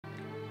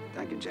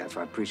Thank you, Jeff.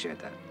 I appreciate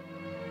that.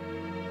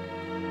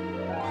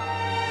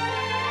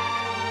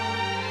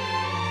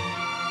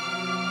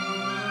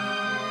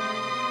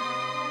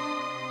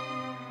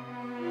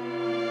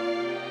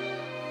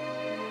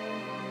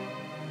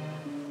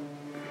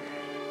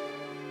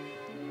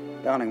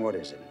 Darling, what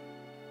is it?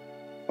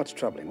 What's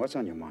troubling? What's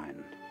on your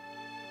mind?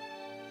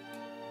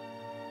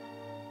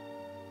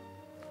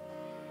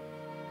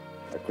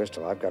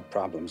 Crystal, I've got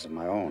problems of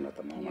my own at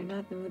the moment. You're not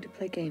in the mood to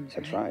play games,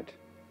 That's right.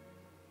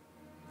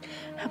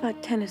 How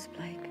about tennis,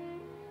 Blake?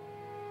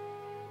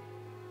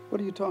 What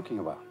are you talking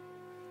about?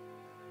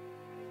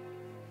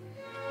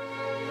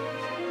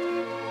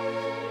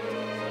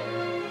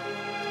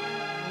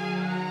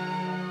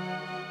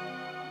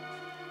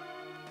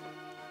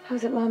 I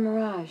was at La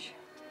Mirage.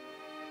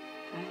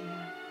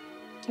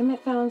 I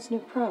met Fallon's new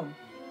pro.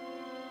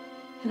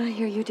 And I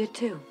hear you did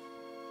too.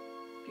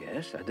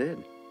 Yes, I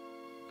did.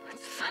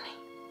 It's funny.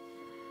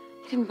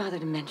 You didn't bother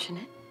to mention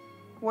it.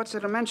 What's there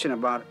to mention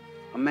about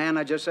a man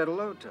I just said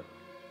hello to?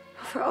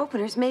 For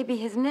openers, maybe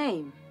his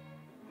name.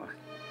 What?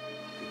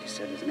 I think you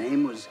said his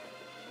name was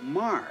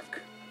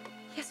Mark.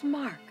 Yes,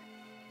 Mark.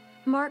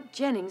 Mark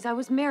Jennings. I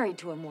was married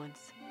to him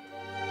once.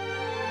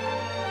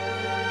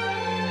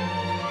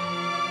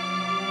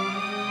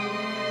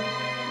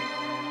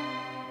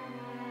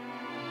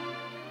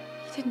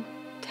 He didn't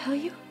tell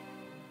you?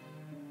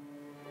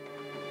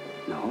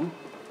 No.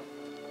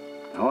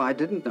 No, I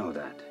didn't know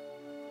that.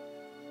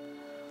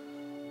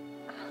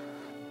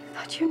 I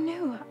thought you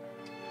knew.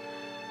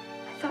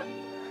 I thought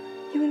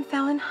you and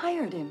Fallon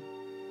hired him.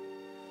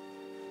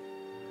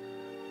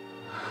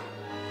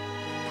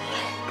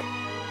 Blake.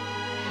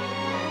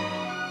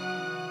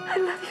 I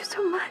love you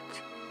so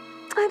much.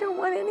 I don't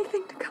want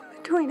anything to come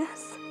between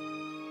us.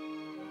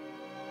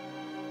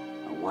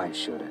 Now, why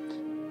should it?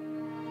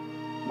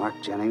 Mark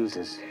Jennings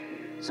is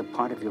a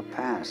part of your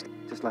past,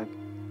 just like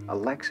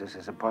Alexis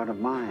is a part of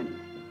mine.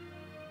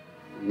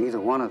 Neither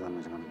one of them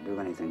is going to do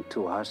anything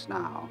to us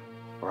now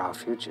or our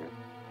future.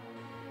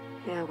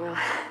 Yeah, well,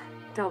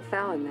 tell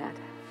Fallon that.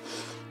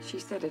 She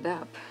set it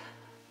up.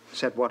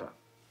 Set what up?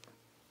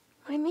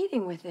 My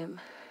meeting with him.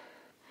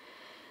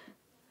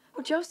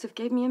 Well, Joseph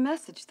gave me a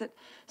message that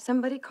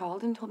somebody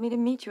called and told me to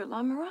meet you at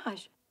La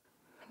Mirage.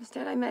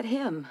 Instead, I met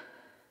him.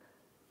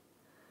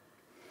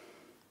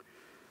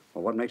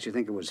 Well, what makes you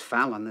think it was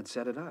Fallon that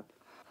set it up?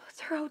 Well, it's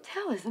her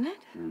hotel, isn't it?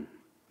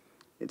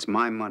 It's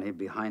my money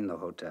behind the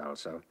hotel,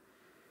 so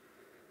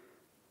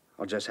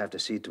I'll just have to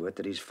see to it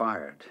that he's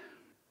fired.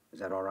 Is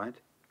that all right?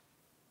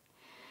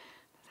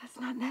 That's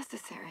not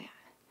necessary.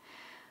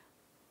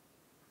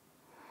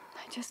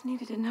 I just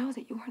needed to know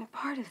that you weren't a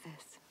part of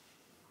this.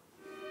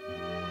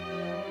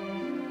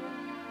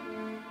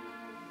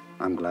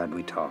 I'm glad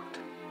we talked.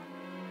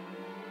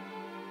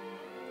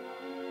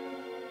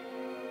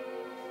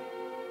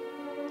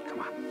 Come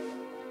on.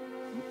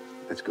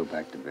 Let's go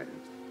back to bed.